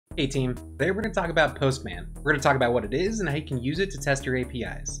Hey team, today we're going to talk about Postman. We're going to talk about what it is and how you can use it to test your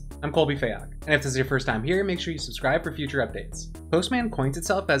APIs. I'm Colby Fayok, and if this is your first time here, make sure you subscribe for future updates. Postman coins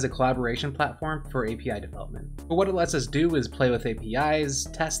itself as a collaboration platform for API development, but what it lets us do is play with APIs,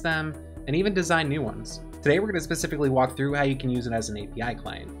 test them, and even design new ones. Today we're going to specifically walk through how you can use it as an API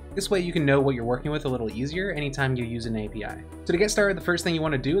client. This way you can know what you're working with a little easier anytime you use an API. So to get started, the first thing you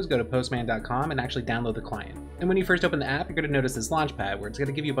want to do is go to postman.com and actually download the client. And when you first open the app, you're going to notice this launch pad where it's going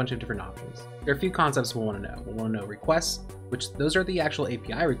to give you a bunch of different options. There are a few concepts we'll want to know. We'll want to know requests, which those are the actual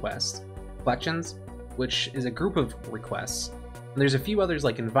API requests, collections, which is a group of requests. And there's a few others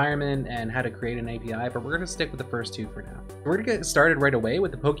like environment and how to create an API, but we're going to stick with the first two for now. We're going to get started right away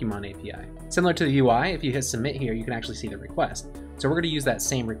with the Pokemon API. Similar to the UI, if you hit submit here, you can actually see the request. So we're going to use that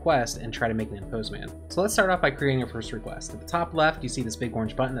same request and try to make it in Postman. So let's start off by creating a first request. At the top left, you see this big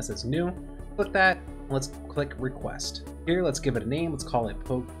orange button that says new. Click that, and let's click request. Here, let's give it a name. Let's call it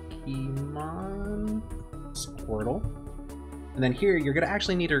Pokemon Squirtle. And then here, you're going to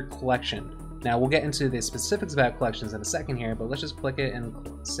actually need a collection. Now we'll get into the specifics about collections in a second here, but let's just click it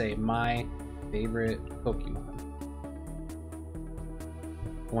and say my favorite Pokemon.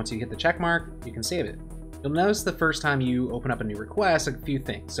 Once you hit the check mark, you can save it. You'll notice the first time you open up a new request, a few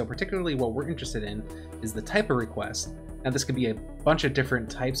things. So particularly what we're interested in is the type of request. Now this could be a bunch of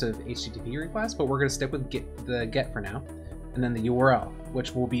different types of HTTP requests, but we're going to stick with get for now. And then the URL,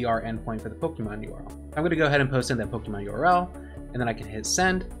 which will be our endpoint for the Pokemon URL. I'm going to go ahead and post in that Pokemon URL, and then I can hit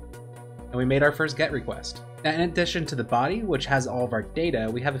send. And we made our first GET request. Now, in addition to the body, which has all of our data,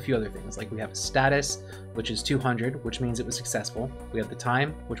 we have a few other things. Like we have a status, which is 200, which means it was successful. We have the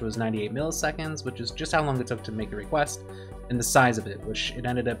time, which was 98 milliseconds, which is just how long it took to make the request, and the size of it, which it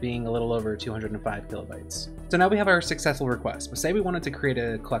ended up being a little over 205 kilobytes. So now we have our successful request, but say we wanted to create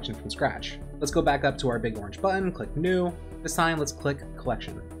a collection from scratch. Let's go back up to our big orange button, click new. This time, let's click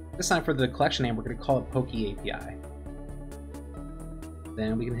collection. This time for the collection name, we're going to call it PokéAPI.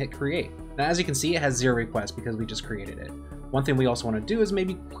 Then we can hit create. Now as you can see, it has 0 requests because we just created it. One thing we also want to do is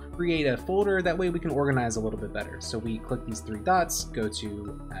maybe create a folder, that way we can organize a little bit better. So we click these 3 dots, go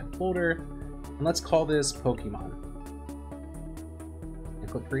to add folder, and let's call this Pokemon. And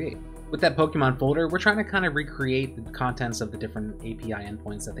click create. With that Pokemon folder, we're trying to kind of recreate the contents of the different API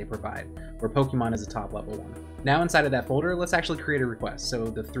endpoints that they provide, where Pokemon is a top level one. Now inside of that folder, let's actually create a request. So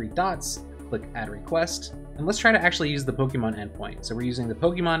the 3 dots, click add request, and let's try to actually use the Pokemon endpoint. So we're using the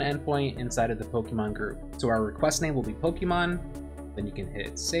Pokemon endpoint inside of the Pokemon group. So our request name will be Pokemon, then you can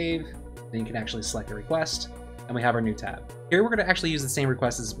hit save, then you can actually select a request, and we have our new tab. Here we're going to actually use the same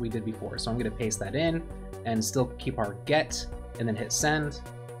request as we did before. So I'm going to paste that in and still keep our get, and then hit send.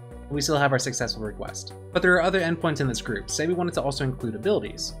 And we still have our successful request. But there are other endpoints in this group. Say we wanted to also include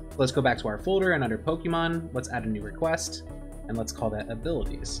abilities. Let's go back to our folder, and under Pokemon, let's add a new request, and let's call that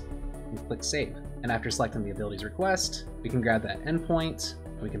abilities. And click save. And after selecting the abilities request, we can grab that endpoint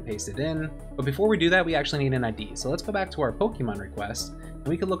and we can paste it in. But before we do that, we actually need an ID. So let's go back to our Pokemon request, and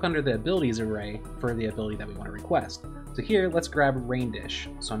we can look under the abilities array for the ability that we want to request. So here, let's grab Rain Dish.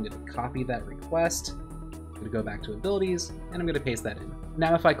 So I'm going to copy that request. I'm going to go back to abilities, and I'm going to paste that in.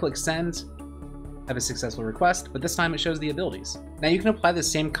 Now if I click send, I have a successful request, but this time it shows the abilities. Now you can apply the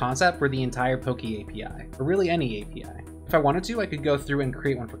same concept for the entire PokéAPI, or really any API. If I wanted to, I could go through and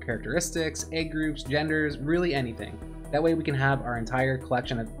create one for characteristics, egg groups, genders, really anything. That way we can have our entire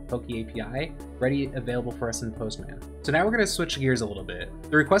collection of PokéAPI ready, available for us in Postman. So now we're going to switch gears a little bit.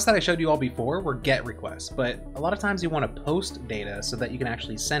 The requests that I showed you all before were GET requests, but a lot of times you want to post data so that you can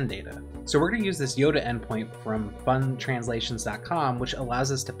actually send data. So we're going to use this Yoda endpoint from funtranslations.com, which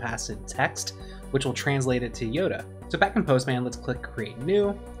allows us to pass in text, which will translate it to Yoda. So back in Postman, let's click create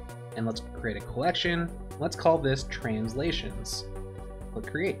new, and let's create a collection. Let's call this translations. Click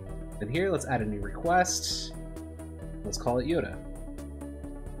create. Then here, let's add a new request. Let's call it Yoda.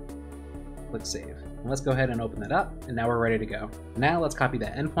 Click save. And let's go ahead and open that up, and now we're ready to go. Now let's copy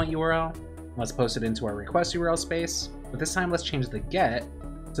that endpoint URL. Let's post it into our request URL space. But this time, let's change the get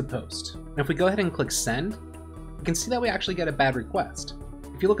to post. And if we go ahead and click send, you can see that we actually get a bad request.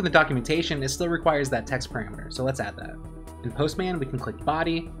 If you look in the documentation, it still requires that text parameter, so let's add that. In Postman, we can click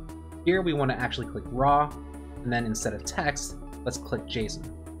body. Here we want to actually click raw, and then instead of text, let's click JSON.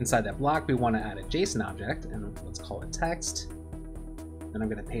 Inside that block, we want to add a JSON object, and let's call it text. Then I'm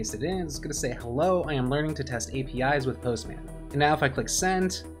going to paste it in. It's going to say, hello, I am learning to test APIs with Postman. And now if I click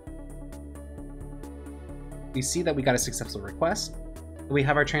send, we see that we got a successful request. We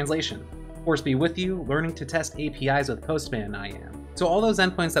have our translation. Force be with you, learning to test APIs with Postman I am. So all those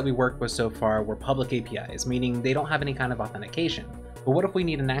endpoints that we worked with so far were public APIs, meaning they don't have any kind of authentication. But what if we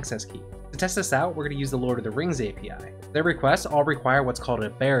need an access key? To test this out, we're going to use the Lord of the Rings API. Their requests all require what's called a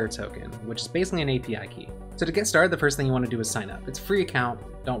bearer token, which is basically an API key. So to get started, the first thing you want to do is sign up. It's a free account,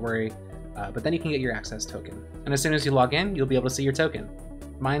 don't worry, but then you can get your access token. And as soon as you log in, you'll be able to see your token.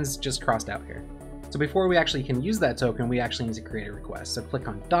 Mine's just crossed out here. So before we actually can use that token, we actually need to create a request. So click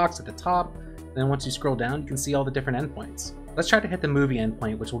on Docs at the top, then once you scroll down, you can see all the different endpoints. Let's try to hit the movie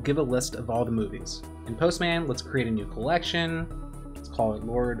endpoint, which will give a list of all the movies. In Postman, let's create a new collection. Let's call it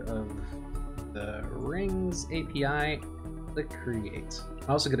Lord of the Rings API. Click Create. I'm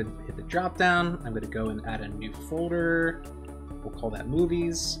also going to hit the drop down. I'm going to go and add a new folder. We'll call that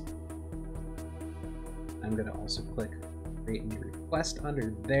Movies. I'm going to also click Create New Request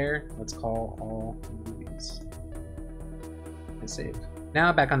under there. Let's call all movies. And save.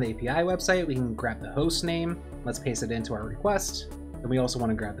 Now back on the API website, we can grab the host name. Let's paste it into our request. Then we also want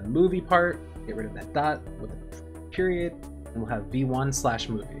to grab the movie part, get rid of that dot with a period, and we'll have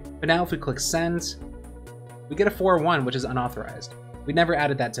v1/movie. But now if we click send, we get a 401, which is unauthorized. We never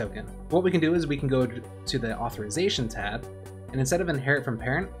added that token. What we can do is we can go to the authorization tab, and instead of inherit from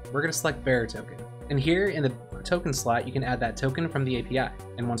parent, we're going to select bearer token. And here in the token slot, you can add that token from the API.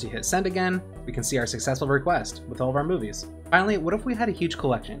 And once you hit send again, we can see our successful request with all of our movies. Finally, what if we had a huge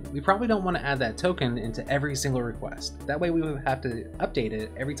collection? We probably don't want to add that token into every single request. That way we would have to update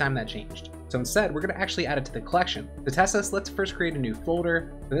it every time that changed. So instead, we're going to actually add it to the collection. To test this, let's first create a new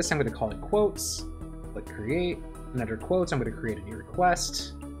folder. For this, I'm going to call it quotes. Click create. And under quotes, I'm going to create a new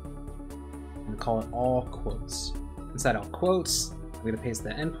request and call it all quotes. Inside all quotes, I'm going to paste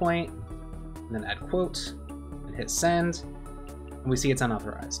the endpoint and then add quote and hit send. And we see it's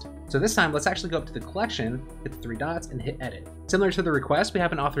unauthorized. So this time, let's actually go up to the collection, hit the 3 dots, and hit edit. Similar to the request, we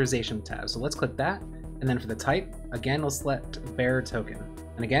have an authorization tab. So let's click that. And then for the type, again, we'll select bearer token.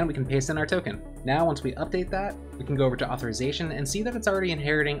 And again, we can paste in our token. Now, once we update that, we can go over to authorization and see that it's already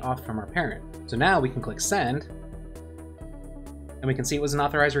inheriting auth from our parent. So now we can click send, and we can see it was an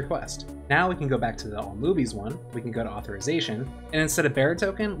authorized request. Now we can go back to the all movies one, we can go to authorization, and instead of bearer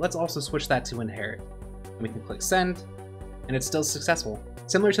token, let's also switch that to inherit. And we can click send, and it's still successful.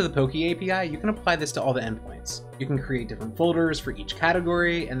 Similar to the PokéAPI, you can apply this to all the endpoints. You can create different folders for each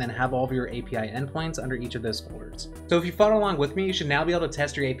category, and then have all of your API endpoints under each of those folders. So if you followed along with me, you should now be able to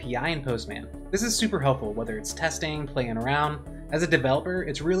test your API in Postman. This is super helpful, whether it's testing, playing around. As a developer,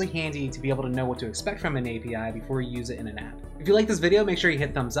 it's really handy to be able to know what to expect from an API before you use it in an app. If you like this video, make sure you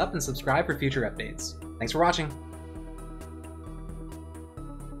hit thumbs up and subscribe for future updates. Thanks for watching!